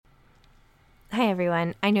Hi,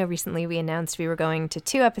 everyone. I know recently we announced we were going to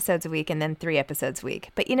 2 episodes a week and then 3 episodes a week.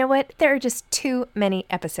 But you know what? There are just too many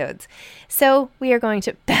episodes. So we are going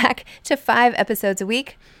back to 5 episodes a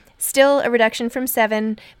week. Still a reduction from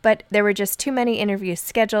 7, but there were just too many interviews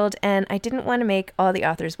scheduled, and I didn't want to make all the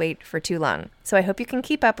authors wait for too long. So I hope you can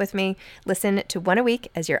keep up with me. Listen to 1 a week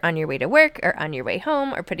as you're on your way to work or on your way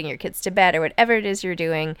home or putting your kids to bed or whatever it is you're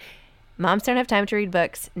doing. Moms Don't Have Time to Read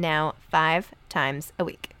Books, now 5 times a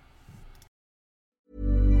week.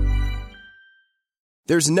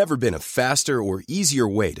 There's never been a faster or easier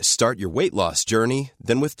way to start your weight loss journey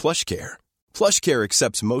than with PlushCare. PlushCare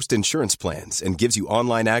accepts most insurance plans and gives you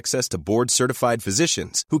online access to board-certified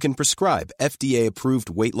physicians who can prescribe FDA-approved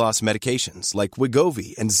weight loss medications like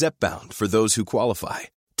Wegovy and Zepbound for those who qualify.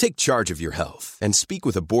 Take charge of your health and speak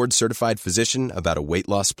with a board-certified physician about a weight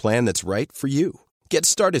loss plan that's right for you. Get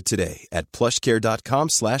started today at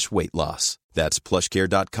plushcare.com/weight loss. That's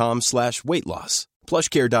plushcare.com/weight loss.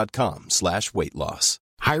 plushcare.com/weight loss.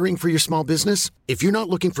 Hiring for your small business? If you're not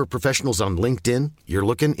looking for professionals on LinkedIn, you're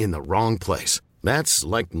looking in the wrong place. That's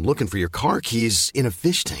like looking for your car keys in a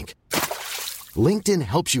fish tank. LinkedIn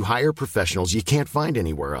helps you hire professionals you can't find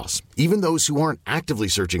anywhere else, even those who aren't actively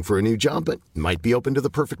searching for a new job but might be open to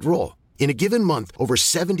the perfect role. In a given month, over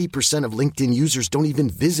 70% of LinkedIn users don't even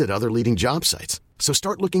visit other leading job sites. So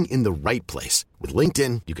start looking in the right place. With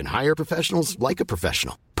LinkedIn, you can hire professionals like a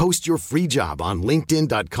professional. Post your free job on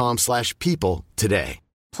linkedin.com/people today.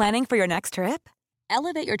 Planning for your next trip?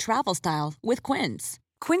 Elevate your travel style with Quince.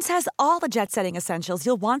 Quince has all the jet-setting essentials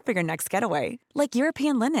you'll want for your next getaway, like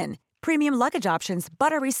European linen, premium luggage options,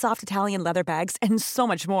 buttery soft Italian leather bags, and so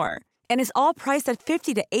much more. And is all priced at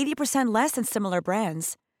 50 to 80% less than similar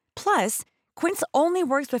brands. Plus, Quince only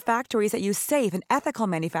works with factories that use safe and ethical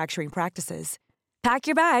manufacturing practices. Pack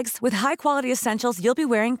your bags with high-quality essentials you'll be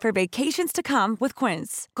wearing for vacations to come with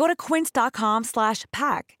Quince. Go to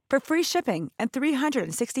quince.com/pack for free shipping and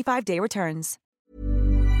 365-day returns.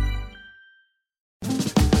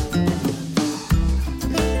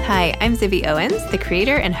 Hi, I'm Zibby Owens, the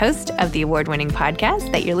creator and host of the award-winning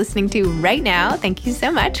podcast that you're listening to right now. Thank you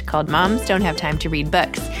so much, called Moms Don't Have Time to Read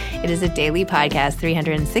Books. It is a daily podcast,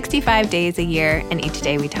 365 days a year, and each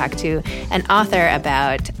day we talk to an author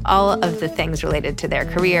about all of the things related to their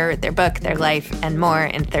career, their book, their life, and more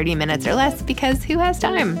in 30 minutes or less, because who has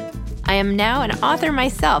time? I am now an author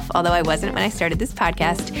myself, although I wasn't when I started this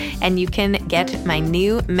podcast, and you can get my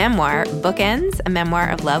new memoir, Bookends, a memoir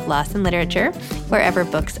of love, loss, and literature, wherever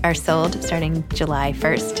books are sold starting July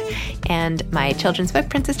 1st. And my children's book,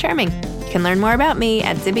 Princess Charming. You can learn more about me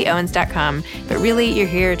at zibbyowens.com, but really you're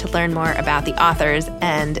here to learn more about the authors,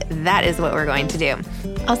 and that is what we're going to do.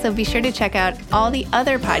 Also, be sure to check out all the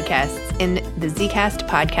other podcasts in the Zcast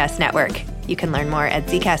Podcast Network. You can learn more at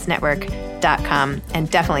zcastnetwork.com and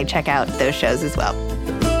definitely check out those shows as well.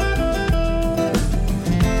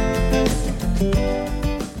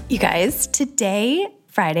 You guys, today,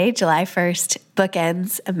 Friday, July 1st,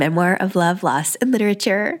 Bookends, a memoir of love, loss, and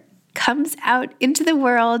literature, comes out into the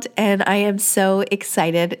world, and I am so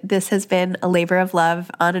excited. This has been a labor of love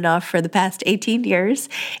on and off for the past 18 years,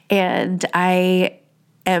 and I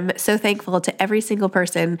am so thankful to every single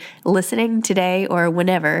person listening today or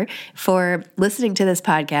whenever for listening to this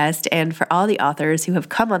podcast, and for all the authors who have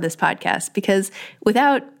come on this podcast, because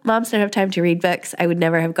without Moms Don't Have Time to Read Books, I would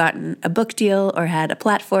never have gotten a book deal or had a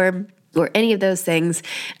platform or any of those things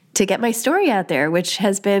to get my story out there, which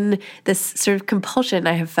has been this sort of compulsion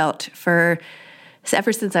I have felt ever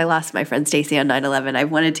since I lost my friend Stacy on 9/11. I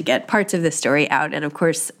wanted to get parts of this story out, and of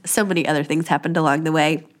course, so many other things happened along the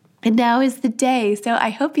way. And now is the day. So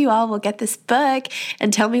I hope you all will get this book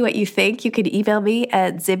and tell me what you think. You could email me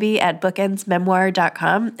at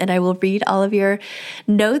zibby@bookendsmemoir.com, and I will read all of your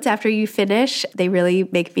notes after you finish. They really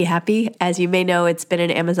make me happy. As you may know, it's been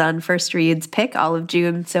an Amazon First Reads pick all of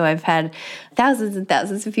June, so I've had thousands and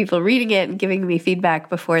thousands of people reading it and giving me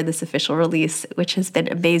feedback before this official release, which has been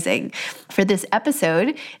amazing. For this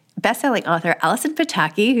episode, best-selling author Allison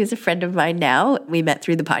Pataki, who's a friend of mine now. We met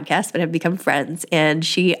through the podcast, but have become friends, and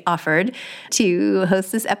she offered to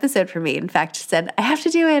host this episode for me. In fact, said, I have to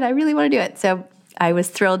do it. I really want to do it. So I was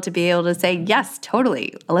thrilled to be able to say, yes,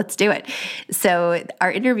 totally, let's do it. So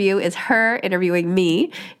our interview is her interviewing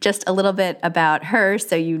me, just a little bit about her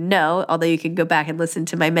so you know, although you can go back and listen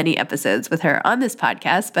to my many episodes with her on this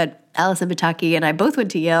podcast, but Allison Pataki and I both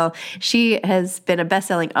went to Yale. She has been a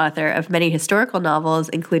best-selling author of many historical novels,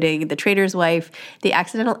 including The Trader's Wife, The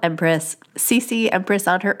Accidental Empress, Cece, Empress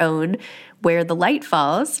on Her Own, Where the Light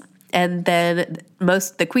Falls, and then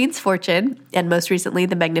The Queen's Fortune, and most recently,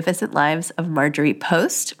 The Magnificent Lives of Marjorie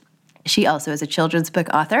Post. She also is a children's book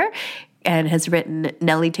author. and has written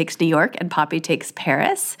Nellie Takes New York and Poppy Takes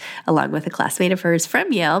Paris, along with a classmate of hers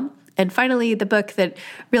from Yale. And finally, the book that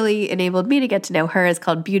really enabled me to get to know her is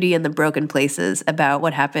called Beauty in the Broken Places, about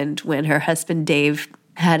what happened when her husband Dave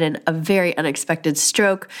had a very unexpected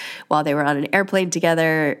stroke while they were on an airplane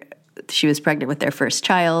together. She was pregnant with their first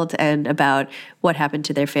child, and about what happened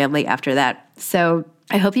to their family after that. So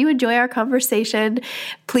I hope you enjoy our conversation.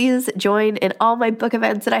 Please join in all my book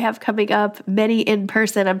events that I have coming up, many in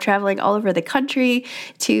person. I'm traveling all over the country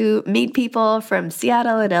to meet people from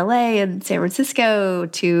Seattle and LA and San Francisco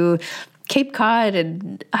to Cape Cod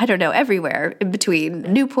and I don't know, everywhere in between,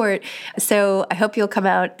 Newport. So I hope you'll come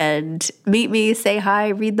out and meet me, say hi,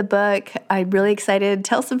 read the book. I'm really excited.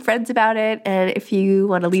 Tell some friends about it. And if you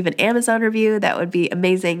want to leave an Amazon review, that would be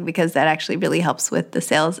amazing because that actually really helps with the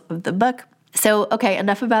sales of the book. So, okay,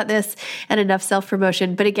 enough about this and enough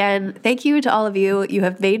self-promotion. But again, thank you to all of you. You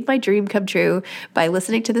have made my dream come true by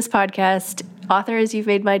listening to this podcast. Authors, you've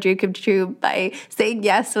made my dream come true by saying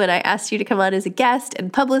yes when I asked you to come on as a guest,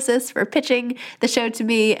 and publicists for pitching the show to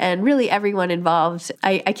me, and really everyone involved.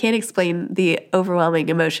 I can't explain the overwhelming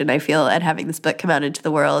emotion I feel at having this book come out into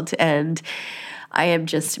the world, and I am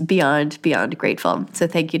just beyond grateful. So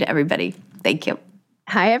thank you to everybody. Thank you.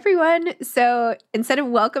 Hi, everyone. So instead of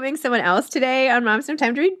welcoming someone else today on Moms No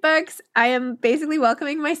Time to Read Books, I am basically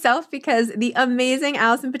welcoming myself because the amazing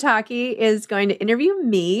Allison Pataki is going to interview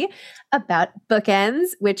me about Bookends,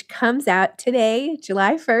 which comes out today,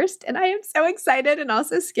 July 1st. And I am so excited and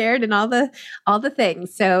also scared and all the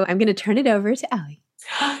things. So I'm going to turn it over to Allie.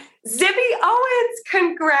 Zibby Owens,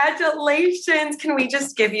 congratulations. Can we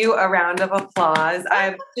just give you a round of applause?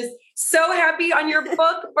 I'm just so happy on your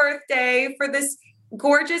book birthday for this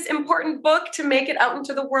gorgeous, important book to make it out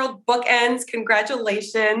into the world. Bookends.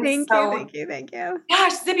 Congratulations. Thank you.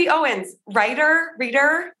 Gosh, Zibby Owens, writer,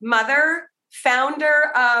 reader, mother,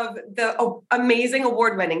 founder of the amazing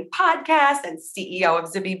award-winning podcast and CEO of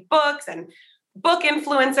Zibby Books and book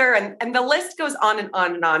influencer. And the list goes on and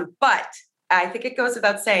on and on. But I think it goes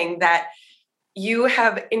without saying that you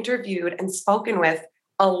have interviewed and spoken with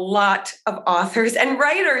a lot of authors and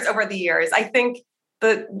writers over the years. I think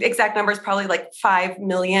the exact number is probably like 5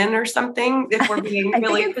 million or something, if we're being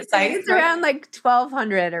really precise. It's around like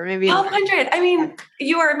 1,200 or maybe 1,200. I mean,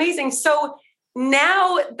 you are amazing. So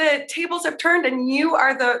now the tables have turned and you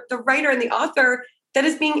are the writer and the author that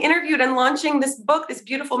is being interviewed and launching this book, this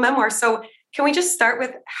beautiful memoir. So can we just start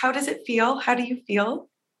with, how does it feel? How do you feel?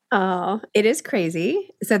 Oh, it is crazy.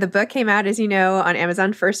 So the book came out, as you know, on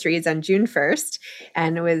Amazon First Reads on June 1st,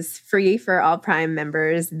 and it was free for all Prime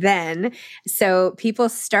members then. So people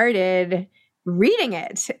started reading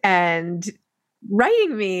it and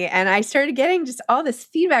writing me, and I started getting just all this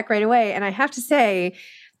feedback right away. And I have to say,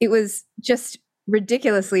 it was just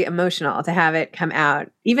ridiculously emotional to have it come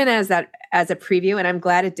out, even as a preview. And I'm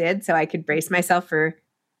glad it did, so I could brace myself for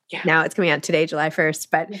now it's coming out today, July 1st.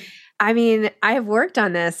 But I mean, I have worked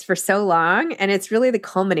on this for so long, and it's really the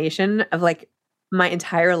culmination of like my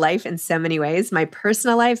entire life in so many ways, my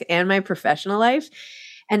personal life and my professional life.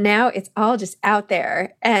 And now it's all just out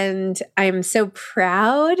there. And I'm so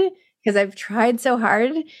proud because I've tried so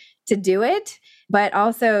hard to do it, but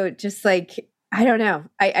also just like, I don't know,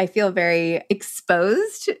 I feel very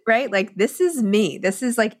exposed, right? Like this is me. This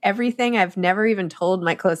is like everything. I've never even told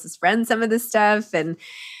my closest friends some of this stuff.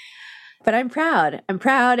 But I'm proud.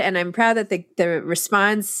 And I'm proud that the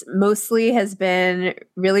response mostly has been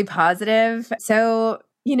really positive. So,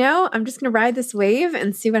 I'm just going to ride this wave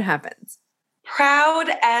and see what happens. Proud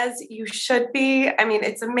as you should be. I mean,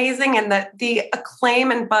 it's amazing. And the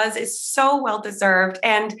acclaim and buzz is so well-deserved.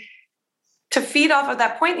 And to feed off of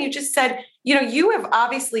that point, you just said, you have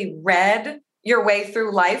obviously read your way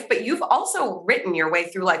through life, but you've also written your way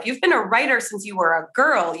through life. You've been a writer since you were a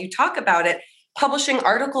girl. You talk about it, publishing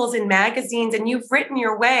articles in magazines, and you've written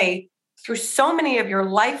your way through so many of your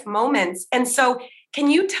life moments. And so can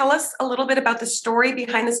you tell us a little bit about the story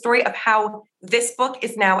behind the story of how this book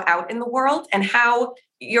is now out in the world and how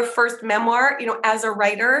your first memoir, as a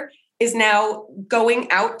writer is now going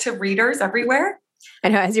out to readers everywhere? I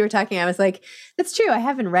know, as you were talking, I was like, that's true. I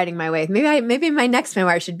have been writing my way. Maybe my next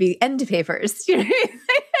memoir should be end papers.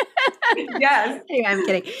 Yes. Anyway, I'm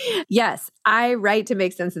kidding. Yes, I write to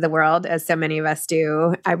make sense of the world, as so many of us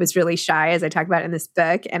do. I was really shy, as I talk about in this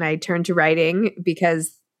book, and I turned to writing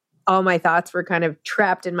because all my thoughts were kind of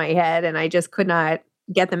trapped in my head, and I just could not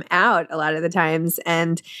get them out a lot of the times.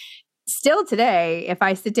 And still today, if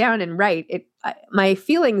I sit down and write, my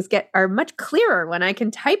feelings are much clearer when I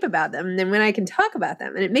can type about them than when I can talk about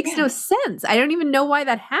them. And it makes no sense. I don't even know why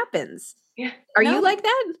that happens. Yeah. Are you like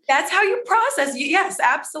that? That's how you process. Yes,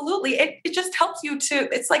 absolutely. It just helps you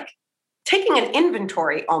it's like taking an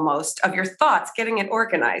inventory almost of your thoughts, getting it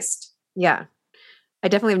organized. Yeah. I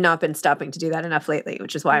definitely have not been stopping to do that enough lately,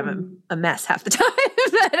 which is why I'm a mess half the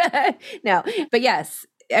time. But yes,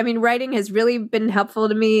 I mean, writing has really been helpful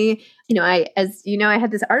to me. I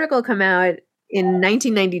had this article come out in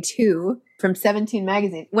 1992 from 17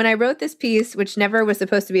 magazine. When I wrote this piece, which never was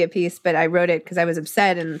supposed to be a piece, but I wrote it because I was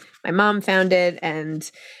upset and my mom found it and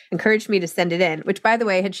encouraged me to send it in, which by the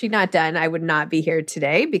way, had she not done, I would not be here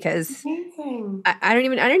today because I don't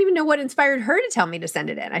even know what inspired her to tell me to send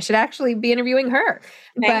it in. I should actually be interviewing her.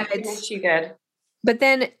 But she did. But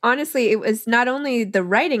then honestly, it was not only the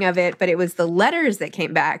writing of it, but it was the letters that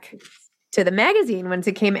came back to the magazine once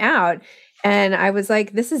it came out. And I was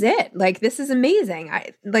like, this is it. Like, this is amazing.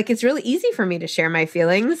 It's really easy for me to share my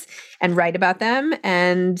feelings and write about them.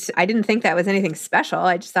 And I didn't think that was anything special.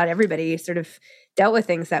 I just thought everybody sort of dealt with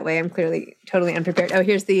things that way. I'm clearly totally unprepared. Oh,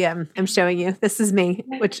 here's the, I'm showing you. This is me,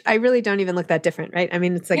 which I really don't even look that different, right? I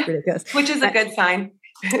mean, it's like ridiculous. Which is a good sign.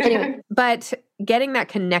 Anyway, but getting that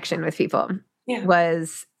connection with people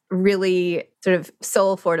was really sort of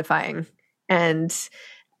soul fortifying and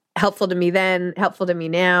helpful to me then, helpful to me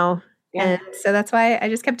now. Yeah. And so that's why I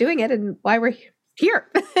just kept doing it and why we're here.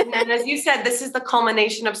 And as you said, this is the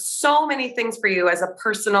culmination of so many things for you as a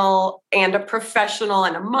personal and a professional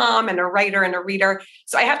and a mom and a writer and a reader.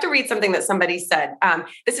 So I have to read something that somebody said.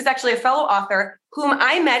 This is actually a fellow author whom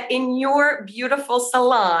I met in your beautiful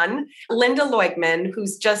salon, Linda Leugman,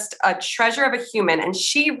 who's just a treasure of a human. And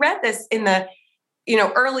she read this in the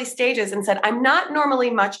early stages and said, I'm not normally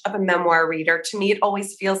much of a memoir reader. To me, it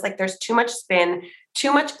always feels like there's too much spin,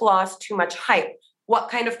 too much gloss, too much hype. What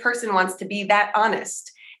kind of person wants to be that honest?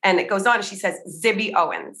 And it goes on. She says, Zibby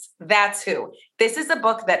Owens, that's who. This is a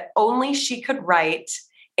book that only she could write,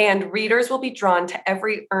 and readers will be drawn to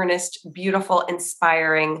every earnest, beautiful,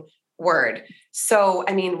 inspiring word. So,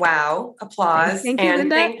 I mean, wow, applause. Thank you,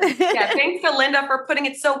 Linda. Thanks to Linda for putting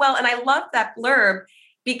it so well. And I love that blurb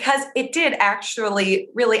because it did actually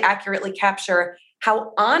really accurately capture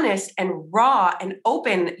how honest and raw and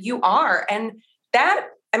open you are. And that,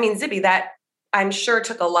 I mean, Zibby, that I'm sure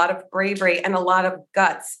took a lot of bravery and a lot of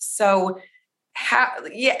guts. So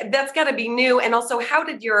that's got to be new. And also, how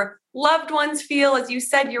did your loved ones feel? As you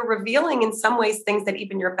said, you're revealing in some ways things that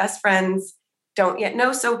even your best friends don't yet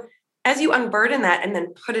know. So as you unburden that and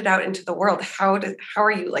then put it out into the world, how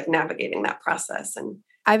are you like navigating that process? And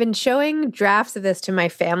I've been showing drafts of this to my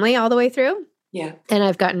family all the way through. Yeah. And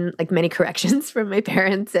I've gotten like many corrections from my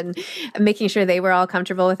parents and making sure they were all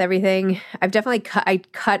comfortable with everything. I've definitely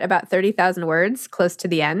cut about 30,000 words close to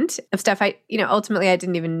the end of stuff. Ultimately I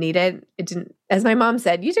didn't even need it. It didn't, as my mom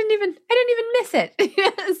said, I didn't even miss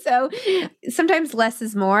it. So sometimes less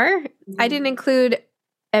is more. I didn't include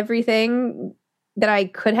everything that I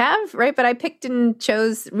could have, right? But I picked and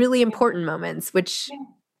chose really important moments, which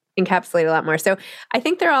encapsulate a lot more. So I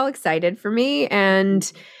think they're all excited for me,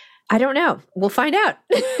 and I don't know. We'll find out.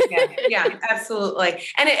 yeah, absolutely.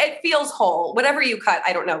 And it feels whole. Whatever you cut,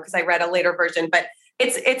 I don't know, because I read a later version, but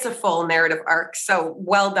it's a full narrative arc. So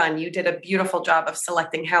well done. You did a beautiful job of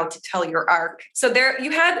selecting how to tell your arc. So there,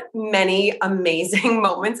 you had many amazing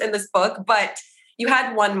moments in this book, but you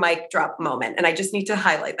had one mic drop moment. And I just need to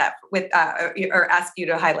highlight that or ask you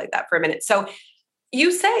to highlight that for a minute. So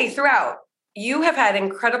you say throughout, you have had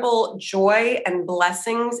incredible joy and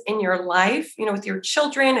blessings in your life, with your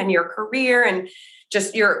children and your career and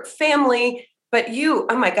just your family. But you,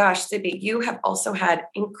 oh my gosh, Zibby, you have also had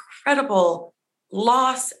incredible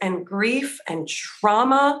loss and grief and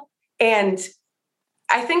trauma. And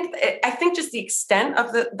I think just the extent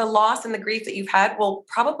of the loss and the grief that you've had will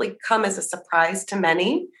probably come as a surprise to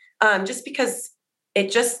many, just because it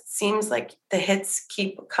just seems like the hits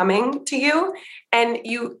keep coming to you. And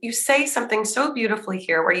you say something so beautifully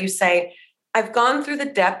here where you say, I've gone through the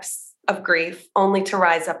depths of grief only to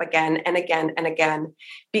rise up again and again and again,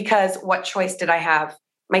 because what choice did I have?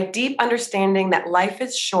 My deep understanding that life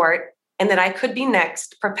is short and that I could be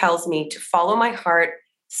next propels me to follow my heart,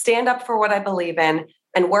 stand up for what I believe in,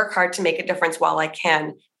 and work hard to make a difference while I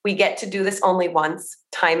can. We get to do this only once.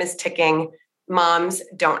 Time is ticking. Moms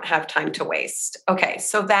don't have time to waste. Okay,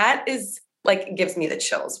 so that is like, gives me the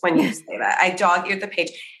chills when you say that. I dog-eared the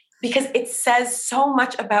page because it says so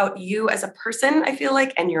much about you as a person, I feel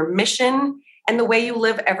like, and your mission and the way you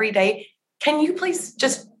live every day. Can you please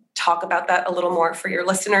just talk about that a little more for your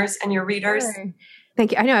listeners and your readers? Sure.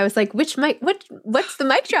 Thank you. I know. I was like, what's the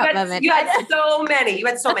mic drop moment? You had so many.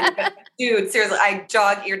 But dude, seriously, I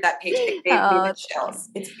dog-eared that page. It gave me the chills.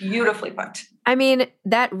 It's beautifully put. I mean,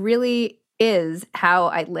 that really is how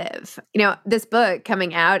I live. This book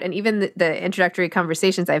coming out and even the introductory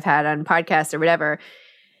conversations I've had on podcasts or whatever,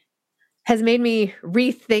 has made me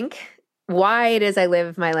rethink why it is I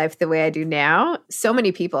live my life the way I do now. So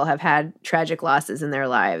many people have had tragic losses in their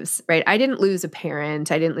lives, right? I didn't lose a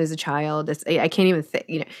parent. I didn't lose a child. I can't even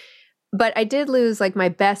think, but I did lose like my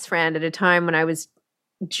best friend at a time when I was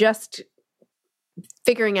just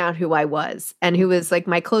figuring out who I was and who was like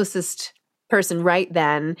my closest person right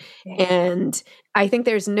then. And I think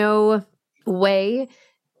there's no way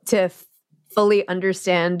to fully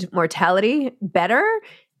understand mortality better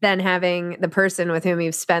than having the person with whom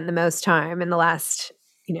you've spent the most time in the last,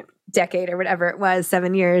 decade or whatever it was,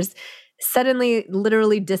 7 years, suddenly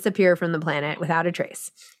literally disappear from the planet without a trace.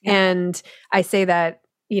 Yeah. And I say that,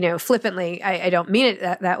 flippantly. I don't mean it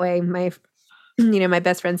that way. My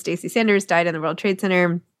best friend Stacey Sanders died in the World Trade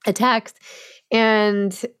Center attacks.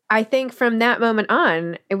 And I think from that moment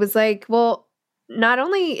on, it was like, well, not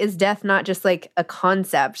only is death not just like a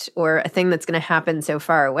concept or a thing that's going to happen so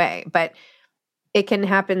far away, but it can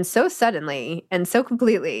happen so suddenly and so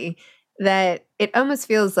completely that it almost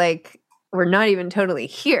feels like we're not even totally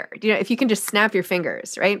here. If you can just snap your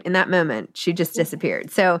fingers, right? In that moment, she just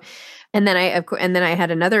disappeared. So, and then I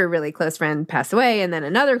had another really close friend pass away, and then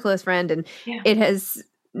another close friend, and it has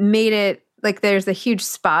made it like there's a huge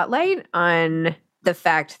spotlight on the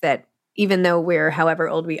fact that even though we're however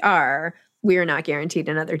old we are not guaranteed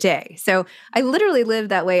another day. So I literally live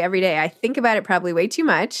that way every day. I think about it probably way too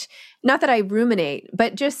much. Not that I ruminate,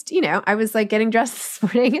 but just, I was like getting dressed this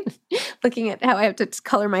morning and looking at how I have to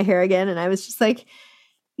color my hair again. And I was just like,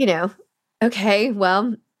 okay,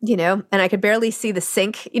 well, and I could barely see the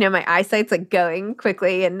sink, my eyesight's like going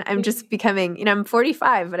quickly, and I'm just becoming, I'm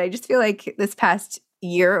 45, but I just feel like this past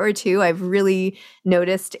year or two, I've really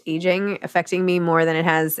noticed aging affecting me more than it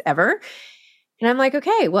has ever. And I'm like,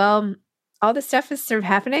 okay, well, all this stuff is sort of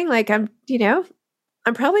happening. Like I'm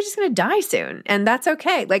probably just going to die soon. And that's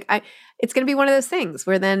okay. Like it's going to be one of those things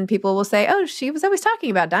where then people will say, oh, she was always talking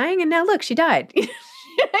about dying. And now look, she died. Like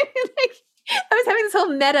I was having this whole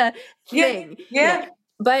meta thing. Yeah.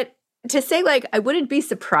 But to say like, I wouldn't be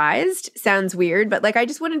surprised sounds weird, but like, I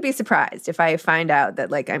just wouldn't be surprised if I find out that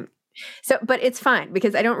like but it's fine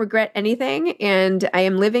because I don't regret anything. And I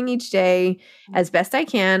am living each day as best I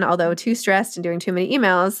can, although too stressed and doing too many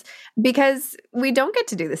emails, because we don't get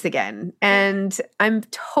to do this again. And I'm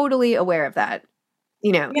totally aware of that.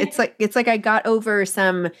 It's like I got over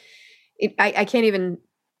I can't even,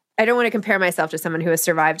 I don't want to compare myself to someone who has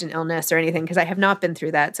survived an illness or anything, because I have not been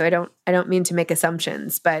through that. So I don't mean to make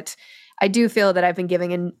assumptions, but I do feel that I've been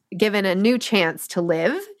given a new chance to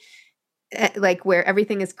live, like where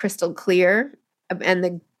everything is crystal clear.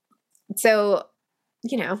 And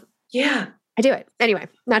Yeah. I do it. Anyway,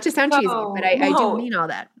 not to sound cheesy, but I do mean all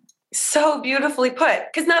that. So beautifully put.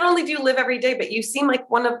 Because not only do you live every day, but you seem like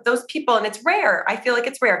one of those people, and it's rare. I feel like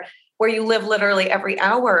it's rare where you live literally every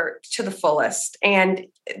hour to the fullest. And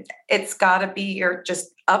it's got to be your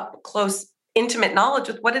just up close, intimate knowledge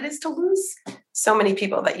with what it is to lose so many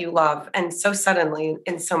people that you love, and so suddenly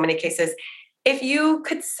in so many cases. If you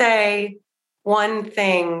could say one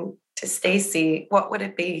thing to Stacey, what would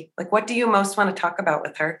it be? Like, what do you most want to talk about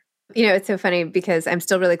with her? It's so funny because I'm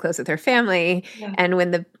still really close with her family. Yeah. And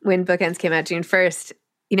when Bookends came out June 1st,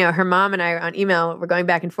 her mom and I on email were going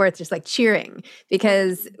back and forth, just like cheering,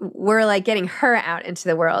 because we're like getting her out into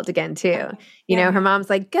the world again too. Her mom's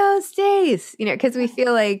like, go Stace, because we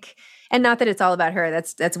feel like, and not that it's all about her,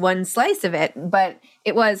 that's one slice of it, but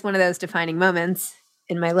it was one of those defining moments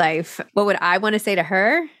in my life. What would I want to say to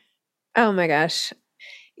her? Oh my gosh.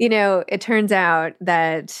 It turns out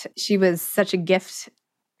that she was such a gift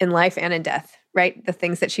in life and in death, right? The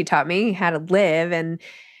things that she taught me how to live, and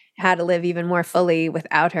how to live even more fully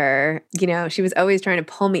without her. She was always trying to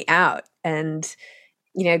pull me out and,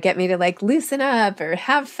 get me to like loosen up or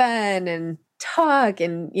have fun and talk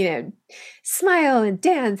and, smile and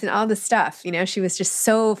dance and all this stuff. She was just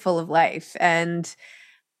so full of life, and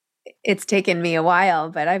it's taken me a while,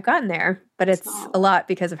 but I've gotten there. But it's a lot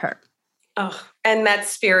because of her. Oh, and that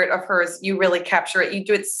spirit of hers, you really capture it. You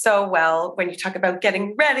do it so well when you talk about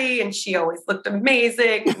getting ready, and she always looked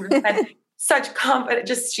amazing and had such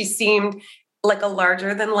confidence. She seemed like a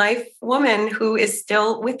larger than life woman who is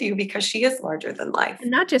still with you because she is larger than life.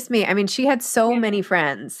 And not just me. I mean, she had so many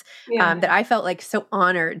friends that I felt like so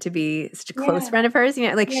honored to be such a close friend of hers. She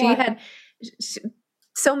had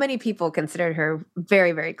so many people considered her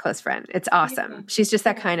very, very close friend. It's awesome. Yeah. She's just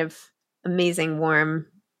that kind of amazing, warm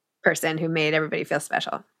person who made everybody feel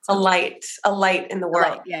special. A light in the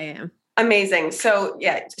world. Yeah. Amazing. So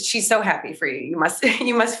she's so happy for you. You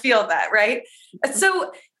must feel that, right?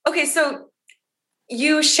 So, okay. So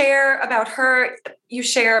you share about her, you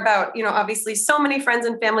share about, obviously so many friends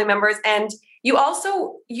and family members, and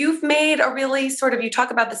you've made a really sort of, you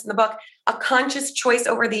talk about this in the book, a conscious choice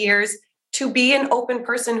over the years to be an open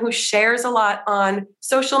person who shares a lot on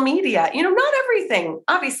social media. Not everything,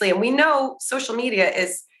 obviously. And we know social media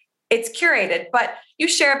it's curated, but you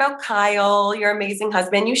share about Kyle, your amazing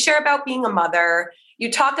husband. You share about being a mother. You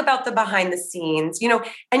talk about the behind the scenes,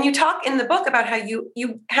 and you talk in the book about how you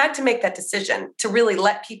had to make that decision to really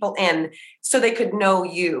let people in so they could know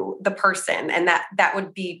you, the person, and that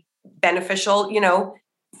would be beneficial,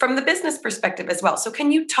 from the business perspective as well. So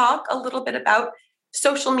can you talk a little bit about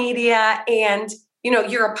social media and,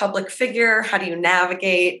 you're a public figure. How do you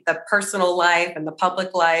navigate the personal life and the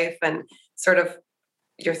public life and sort of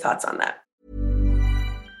your thoughts on that?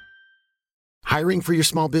 Hiring for your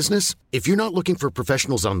small business? If you're not looking for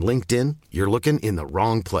professionals on LinkedIn, you're looking in the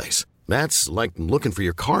wrong place. That's like looking for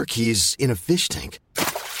your car keys in a fish tank.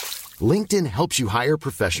 LinkedIn helps you hire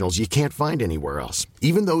professionals you can't find anywhere else,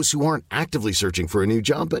 even those who aren't actively searching for a new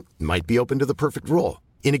job but might be open to the perfect role.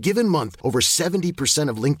 In a given month, over 70%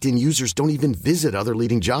 of LinkedIn users don't even visit other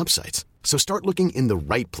leading job sites. So start looking in the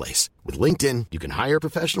right place. With LinkedIn, you can hire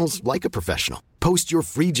professionals like a professional. Post your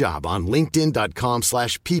free job on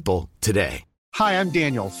linkedin.com/people today. Hi, I'm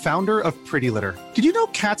Daniel, founder of Pretty Litter. Did you know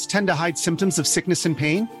cats tend to hide symptoms of sickness and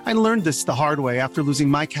pain? I learned this the hard way after losing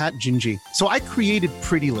my cat, Gingy. So I created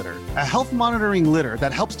Pretty Litter, a health monitoring litter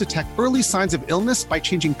that helps detect early signs of illness by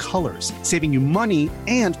changing colors, saving you money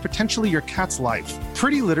and potentially your cat's life.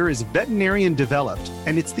 Pretty Litter is veterinarian developed,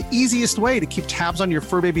 and it's the easiest way to keep tabs on your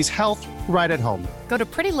fur baby's health right at home. Go to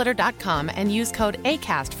prettylitter.com and use code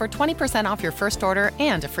ACAST for 20% off your first order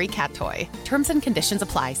and a free cat toy. Terms and conditions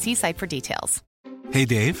apply. See site for details. Hey,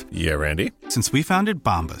 Dave. Yeah, Randy. Since we founded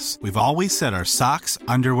Bombas, we've always said our socks,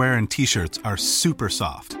 underwear, and T-shirts are super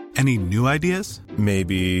soft. Any new ideas?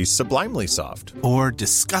 Maybe sublimely soft. Or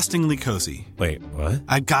disgustingly cozy. Wait, what?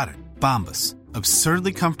 I got it. Bombas.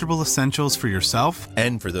 Absurdly comfortable essentials for yourself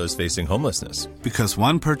And for those facing homelessness. because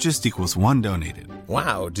one purchased equals one donated.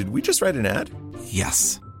 Wow, did we just write an ad?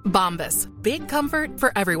 Yes. Bombas. Big comfort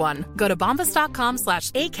for everyone. Go to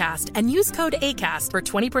bombas.com/ACAST and use code ACAST for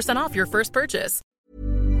 20% off your first purchase.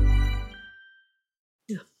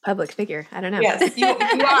 Public figure. I don't know. Yes, you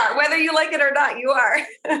are. Whether you like it or not, you are.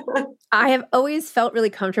 I have always felt really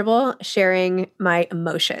comfortable sharing my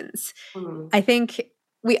emotions. I think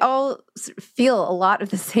we all feel a lot of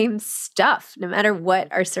the same stuff, no matter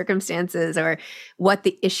what our circumstances or what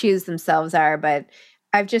the issues themselves are. But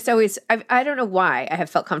I've just always, I don't know why I have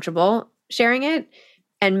felt comfortable sharing it.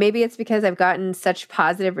 And maybe it's because I've gotten such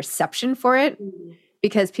positive reception for it.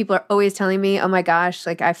 Because people are always telling me, oh my gosh,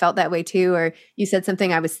 like I felt that way too. Or you said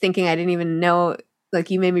something I was thinking I didn't even know, like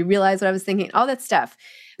you made me realize what I was thinking, all that stuff.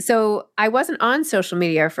 So I wasn't on social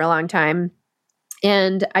media for a long time.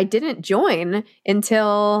 And I didn't join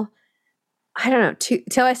until, I don't know,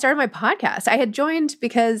 till I started my podcast. I had joined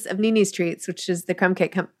because of Nini's Treats, which is the crumb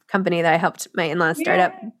cake company that I helped my in-laws start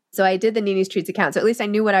up. So I did the Nini's Treats account. So at least I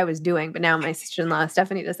knew what I was doing. But now my sister-in-law,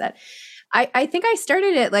 Stephanie, does that. I think I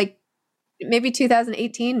started it like, maybe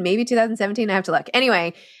 2018, maybe 2017. I have to look.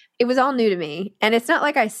 Anyway, it was all new to me. And it's not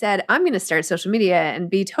like I said, I'm going to start social media and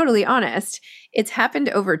be totally honest. It's happened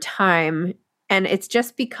over time. And it's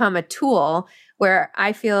just become a tool where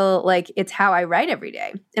I feel like it's how I write every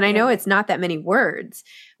day. And I know it's not that many words,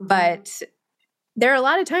 but there are a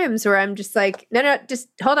lot of times where I'm just like, no, just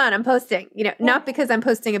hold on. I'm posting, not because I'm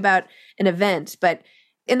posting about an event, but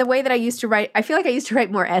in the way that I used to write, I feel like I used to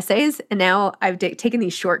write more essays, and now I've taken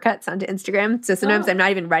these shortcuts onto Instagram. So sometimes I'm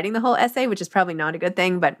not even writing the whole essay, which is probably not a good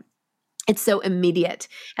thing, but it's so immediate.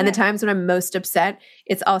 And the times when I'm most upset,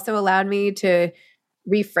 it's also allowed me to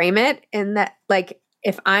reframe it in that, like,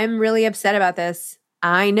 if I'm really upset about this,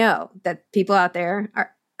 I know that people out there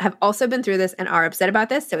have also been through this and are upset about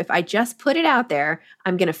this. So if I just put it out there,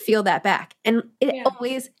 I'm going to feel that back. And it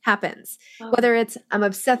always happens, whether it's I'm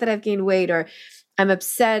upset that I've gained weight, or I'm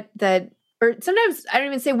upset that, or sometimes I don't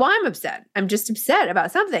even say why I'm upset. I'm just upset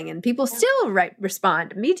about something, and people still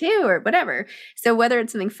respond, me too, or whatever. So whether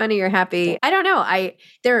it's something funny or happy, I don't know.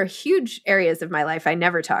 There are huge areas of my life I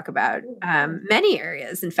never talk about, many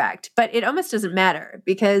areas, in fact, but it almost doesn't matter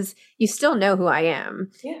because you still know who I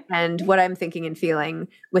am and what I'm thinking and feeling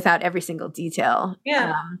without every single detail.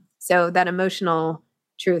 So that emotional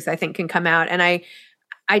truth, I think, can come out. And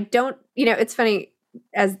I don't, it's funny,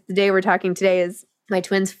 as the day we're talking today is my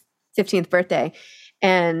twins' 15th birthday.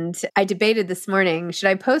 And I debated this morning, should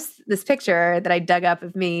I post this picture that I dug up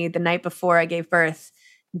of me the night before I gave birth,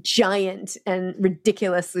 giant and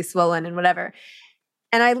ridiculously swollen and whatever.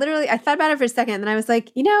 And I thought about it for a second, and I was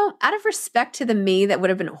like, out of respect to the me that would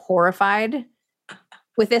have been horrified,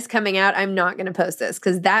 with this coming out, I'm not going to post this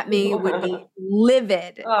because that me would be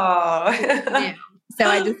livid. Oh. So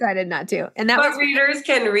I decided not to. And that but was readers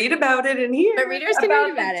can read about it in here. But readers can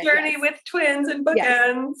read about the it. journey Yes. with twins and bookends.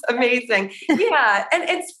 Yes. Amazing. Yeah. And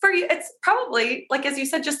it's probably, like, as you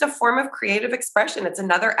said, just a form of creative expression. It's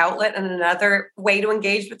another outlet and another way to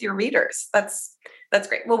engage with your readers. That's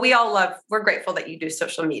great. Well, we're grateful that you do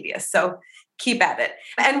social media. So keep at it.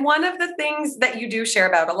 And one of the things that you do share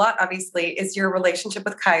about a lot, obviously, is your relationship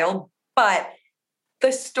with Kyle. But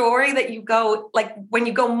the story that you go, like when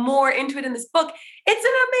you go more into it in this book, it's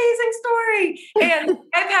an amazing story. And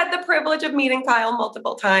I've had the privilege of meeting Kyle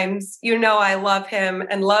multiple times. You know, I love him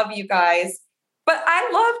and love you guys, but I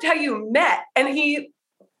loved how you met. And he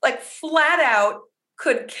like flat out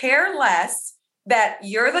could care less that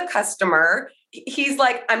you're the customer. He's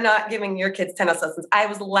like, I'm not giving your kids tennis lessons. I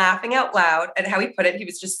was laughing out loud at how he put it. He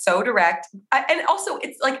was just so direct. And also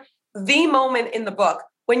it's like the moment in the book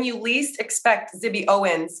when you least expect Zibby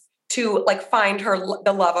Owens to like find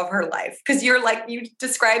the love of her life. Cause you're like, you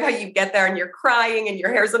describe how you get there and you're crying and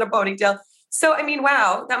your hair's in a ponytail. So, I mean,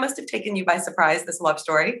 wow, that must've taken you by surprise, this love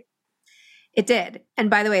story. It did. And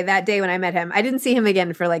by the way, that day when I met him, I didn't see him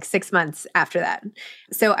again for like 6 months after that.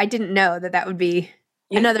 So I didn't know that would be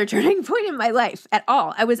another turning point in my life at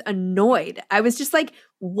all. I was annoyed. I was just like,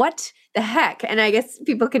 what the heck? And I guess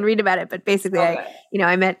people can read about it, but basically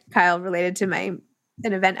I met Kyle related to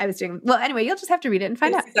an event I was doing. Well, anyway, you'll just have to read it and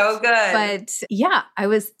find out. So good. But yeah, I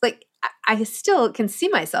was like, I still can see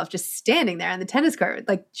myself just standing there on the tennis court,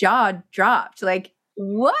 like jaw dropped, like,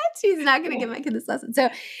 what? He's not going to give my kid this lesson. So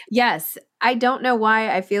yes, I don't know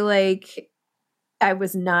why I feel like I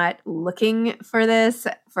was not looking for this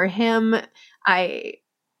for him.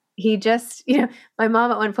 He just, my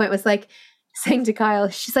mom at one point was like saying to Kyle,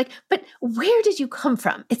 she's like, but where did you come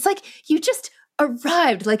from? It's like, you just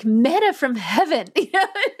arrived like manna from heaven.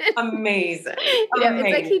 Amazing.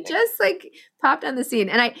 It's like he just like popped on the scene.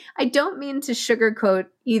 And I don't mean to sugarcoat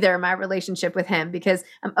either my relationship with him because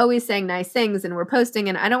I'm always saying nice things and we're posting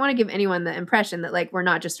and I don't want to give anyone the impression that like we're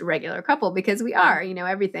not just a regular couple because we are,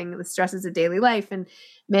 everything, the stresses of daily life and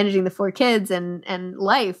managing the 4 kids and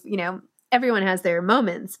life, everyone has their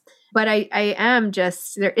moments. But I am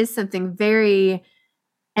just, there is something very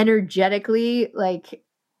energetically like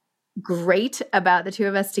great about the two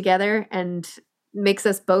of us together and makes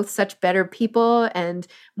us both such better people and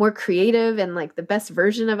more creative and like the best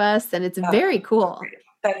version of us. And it's very cool.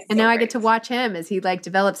 And now I get to watch him as he like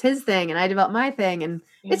develops his thing and I develop my thing. And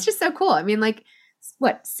it's just so cool. I mean, like,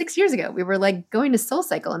 6 years ago, we were like going to Soul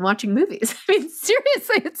Cycle and watching movies. I mean,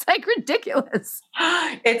 seriously, it's like ridiculous.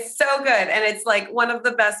 It's so good. And it's like one of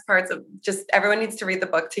the best parts of just everyone needs to read the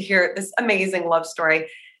book to hear this amazing love story.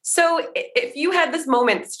 So if you had this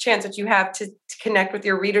moment, this chance that you have to connect with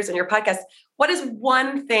your readers and your podcast, what is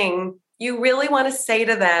one thing you really want to say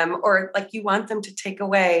to them or like you want them to take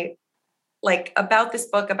away like about this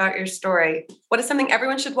book, about your story? What is something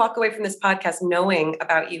everyone should walk away from this podcast knowing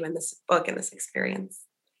about you and this book and this experience?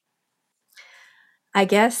 I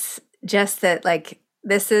guess just that like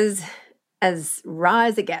this is as raw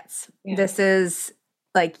as it gets. Yeah. This is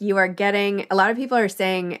like you are getting, a lot of people are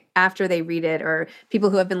saying after they read it or people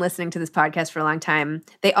who have been listening to this podcast for a long time,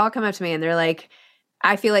 they all come up to me and they're like,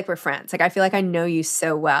 I feel like we're friends. Like I feel like I know you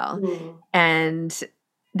so well. Mm. And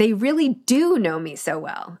they really do know me so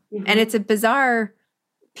well. Mm-hmm. And it's a bizarre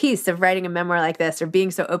piece of writing a memoir like this or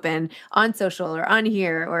being so open on social or on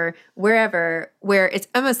here or wherever, where it's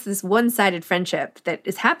almost this one-sided friendship that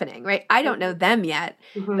is happening, right? I don't know them yet,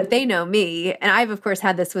 but they know me. And I've, of course,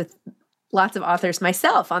 had this with lots of authors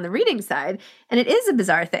myself on the reading side. And it is a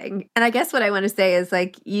bizarre thing. And I guess what I want to say is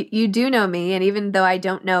like, you do know me. And even though I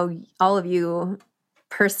don't know all of you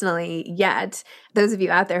personally yet, those of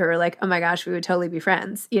you out there who are like, oh my gosh, we would totally be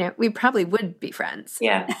friends. We probably would be friends.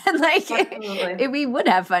 Yeah. And like, we would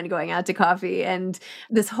have fun going out to coffee. And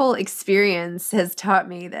this whole experience has taught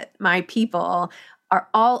me that my people are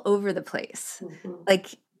all over the place. Mm-hmm.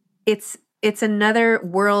 Like it's another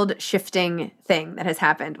world shifting thing that has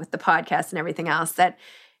happened with the podcast and everything else, that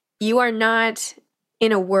you are not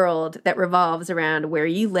in a world that revolves around where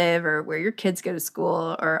you live or where your kids go to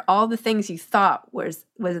school or all the things you thought were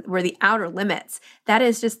the outer limits. That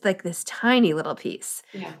is just like this tiny little piece.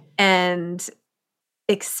 Yeah. And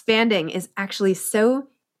expanding is actually so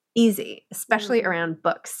easy, especially around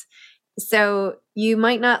books. So you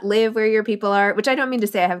might not live where your people are, which I don't mean to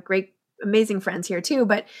say I have great, amazing friends here too,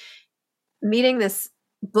 but meeting this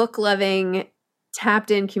book-loving,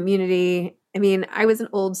 tapped-in community. I mean, I was an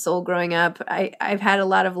old soul growing up. I've had a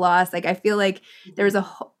lot of loss. Like, I feel like there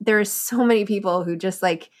are so many people who just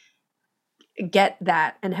like get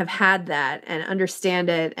that and have had that and understand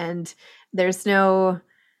it. And there's no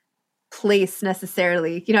place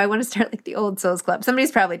necessarily. I want to start like the Old Souls Club.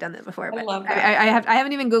 Somebody's probably done that before, but I love that. I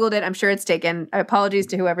haven't even Googled it. I'm sure it's taken. Apologies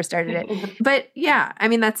to whoever started it. But yeah, I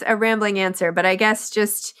mean, that's a rambling answer, but I guess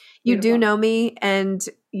just you do know me and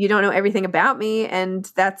you don't know everything about me.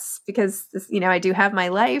 And that's because, I do have my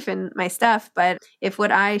life and my stuff, but if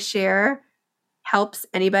what I share helps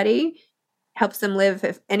anybody, helps them live,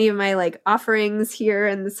 if any of my like offerings here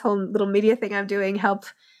and this whole little media thing I'm doing help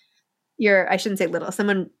I shouldn't say little.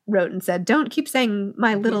 Someone wrote and said, don't keep saying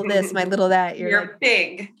my little this, my little that. You're like,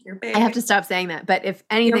 big. You're big. I have to stop saying that. But if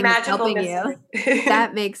anything is helping you,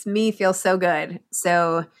 that makes me feel so good.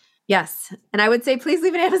 So yes. And I would say, please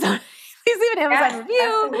leave an Amazon. Please leave an Amazon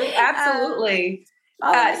review. Absolutely.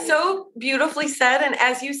 So beautifully said. And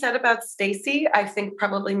as you said about Stacy, I think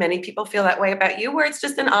probably many people feel that way about you, where it's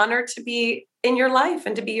just an honor to be in your life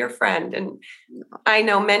and to be your friend. And I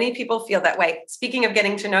know many people feel that way. Speaking of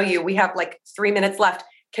getting to know you, we have like 3 minutes left.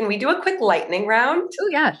 Can we do a quick lightning round? Oh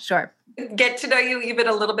yeah, sure. Get to know you even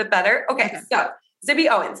a little bit better. Okay. So Zibby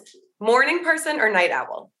Owens, morning person or night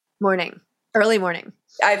owl? Morning. Early morning.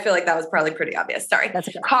 I feel like that was probably pretty obvious. Sorry. That's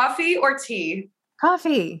okay. Coffee or tea?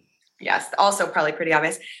 Coffee. Yes, also probably pretty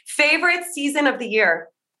obvious. Favorite season of the year?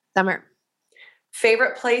 Summer.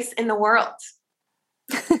 Favorite place in the world?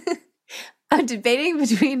 I'm debating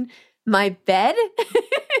between my bed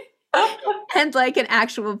and like an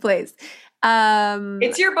actual place.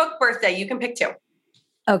 It's your book birthday. You can pick two.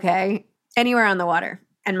 Okay. Anywhere on the water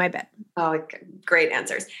and my bed. Oh, great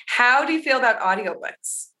answers. How do you feel about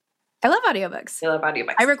audiobooks? I love audiobooks. I love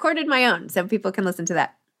audiobooks. I recorded my own, so people can listen to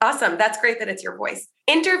that. Awesome. That's great that it's your voice.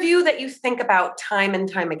 Interview that you think about time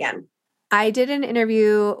and time again. I did an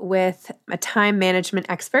interview with a time management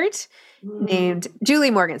expert named Julie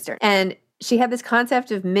Morgenstern. And she had this concept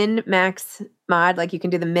of min, max, mod, like you can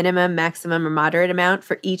do the minimum, maximum, or moderate amount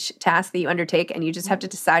for each task that you undertake, and you just have to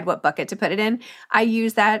decide what bucket to put it in. I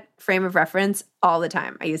use that frame of reference all the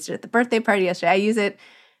time. I used it at the birthday party yesterday. I use it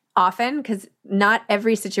often because not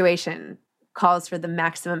every situation calls for the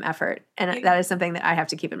maximum effort. And that is something that I have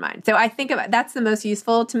to keep in mind. So I think that's the most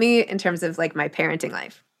useful to me in terms of like my parenting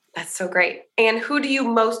life. That's so great. And who do you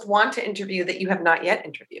most want to interview that you have not yet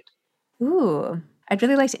interviewed? Ooh, I'd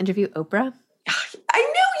really like to interview Oprah. I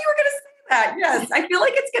knew you were going to say that. Yes. I feel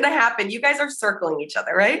like it's going to happen. You guys are circling each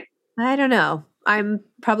other, right? I don't know. I'm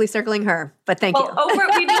probably circling her, but thank you.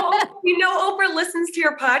 Oprah, we know Oprah listens to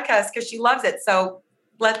your podcast because she loves it. So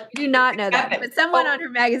I do not know that, but someone on her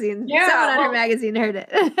magazine, her magazine heard it.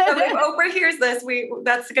 So if Oprah hears this,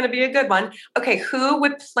 that's going to be a good one. Okay, who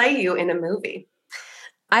would play you in a movie?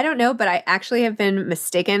 I don't know, but I actually have been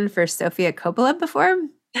mistaken for Sofia Coppola before.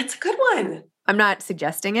 That's a good one. I'm not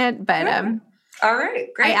suggesting it, but all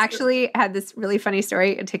right, great. I actually had this really funny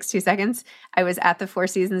story. It takes 2 seconds. I was at the Four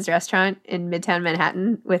Seasons restaurant in Midtown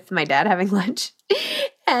Manhattan with my dad having lunch,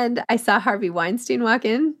 and I saw Harvey Weinstein walk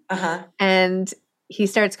in, and he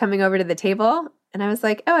starts coming over to the table. And I was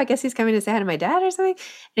like, oh, I guess he's coming to say hi to my dad or something.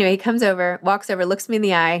 Anyway, he comes over, walks over, looks me in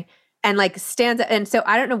the eye, and like stands up. And so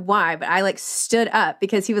I don't know why, but I like stood up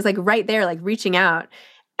because he was like right there, like reaching out.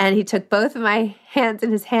 And he took both of my hands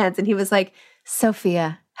in his hands and he was like,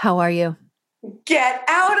 Sophia, how are you? Get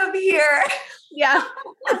out of here. Yeah.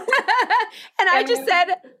 And I just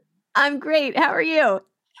said, I'm great. How are you?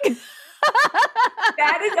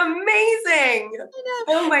 That is amazing.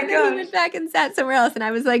 Oh my God. He went back and sat somewhere else. And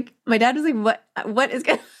I was like, my dad was like, what is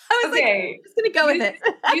going on? I was like, I'm just going to go with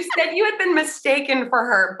it. You said you had been mistaken for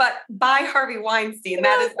her, but by Harvey Weinstein.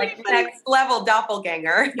 That is like next level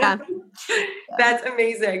doppelganger. Yeah. That's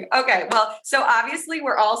amazing. Okay. Well, so obviously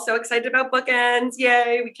we're all so excited about Bookends.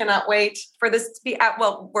 Yay. We cannot wait for this to be out.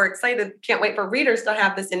 Well, we're excited. Can't wait for readers to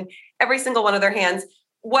have this in every single one of their hands.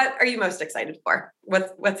 What are you most excited for?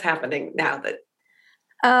 What's happening now that?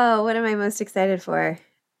 Oh, what am I most excited for?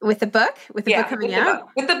 With the book? With the book coming out?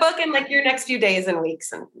 With the book in like your next few days and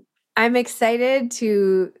weeks. I'm excited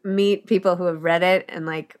to meet people who have read it and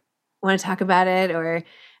like want to talk about it, or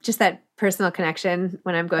just that personal connection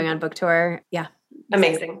when I'm going on book tour. Yeah.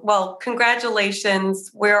 Amazing. Well,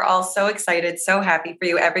 congratulations. We're all so excited, so happy for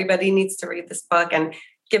you. Everybody needs to read this book and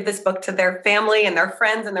give this book to their family and their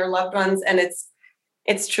friends and their loved ones. And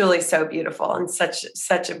it's truly so beautiful and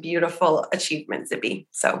such a beautiful achievement, Zibby.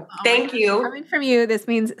 So thank you. Coming from you, this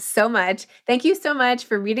means so much. Thank you so much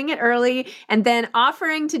for reading it early and then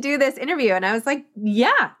offering to do this interview. And I was like,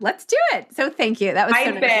 yeah, let's do it. So thank you. That was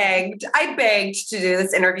so nice. I begged to do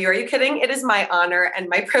this interview. Are you kidding? It is my honor and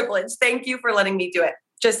my privilege. Thank you for letting me do it.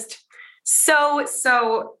 Just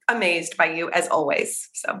so amazed by you as always.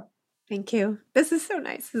 So Thank you. This is so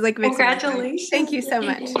nice. It's like congratulations. Thank you so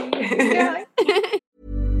much.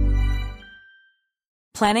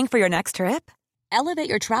 Planning for your next trip? Elevate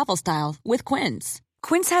your travel style with Quince.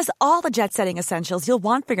 Quince has all the jet-setting essentials you'll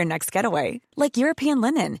want for your next getaway, like European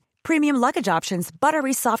linen, premium luggage options,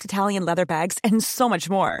 buttery soft Italian leather bags, and so much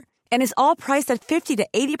more. And is all priced at 50 to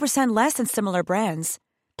 80% less than similar brands.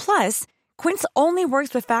 Plus, Quince only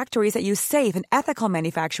works with factories that use safe and ethical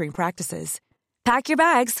manufacturing practices. Pack your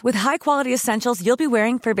bags with high-quality essentials you'll be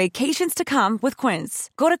wearing for vacations to come with Quince.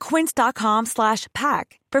 Go to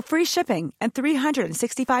quince.com/pack for free shipping and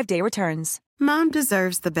 365-day returns. Mom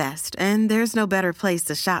deserves the best, and there's no better place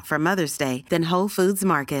to shop for Mother's Day than Whole Foods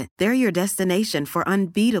Market. They're your destination for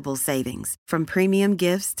unbeatable savings, from premium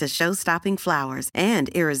gifts to show-stopping flowers and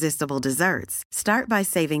irresistible desserts. Start by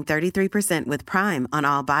saving 33% with Prime on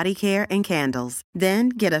all body care and candles. Then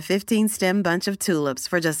get a 15-stem bunch of tulips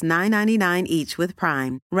for just $9.99 each with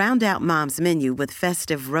Prime. Round out Mom's menu with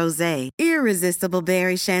festive rosé, irresistible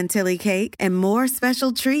berry chantilly cake, and more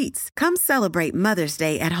special treats. Come celebrate Mother's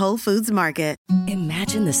Day at Whole Foods Market.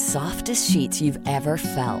 Imagine the softest sheets you've ever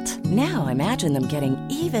felt. Now imagine them getting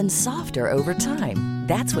even softer over time.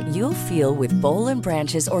 That's what you'll feel with Boll &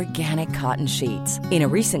 Branch's organic cotton sheets. In a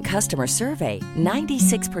recent customer survey,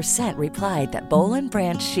 96% replied that Boll &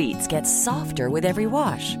 Branch sheets get softer with every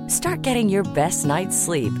wash. Start getting your best night's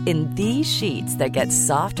sleep in these sheets that get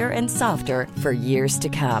softer and softer for years to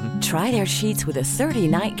come. Try their sheets with a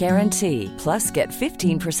 30-night guarantee. Plus, get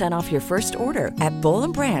 15% off your first order at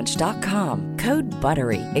bollandbranch.com. Code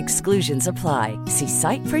BUTTERY. Exclusions apply. See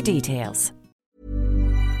site for details.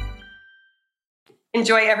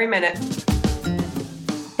 Enjoy every minute.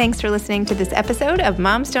 Thanks for listening to this episode of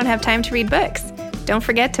Moms Don't Have Time to Read Books. Don't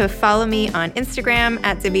forget to follow me on Instagram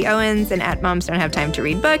at Zibby Owens and at Moms Don't Have Time to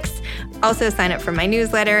Read Books. Also sign up for my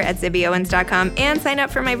newsletter at zibbyowens.com and sign up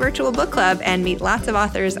for my virtual book club and meet lots of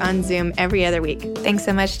authors on Zoom every other week. Thanks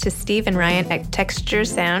so much to Steve and Ryan at Texture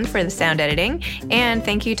Sound for the sound editing. And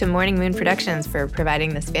thank you to Morning Moon Productions for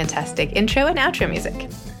providing this fantastic intro and outro music.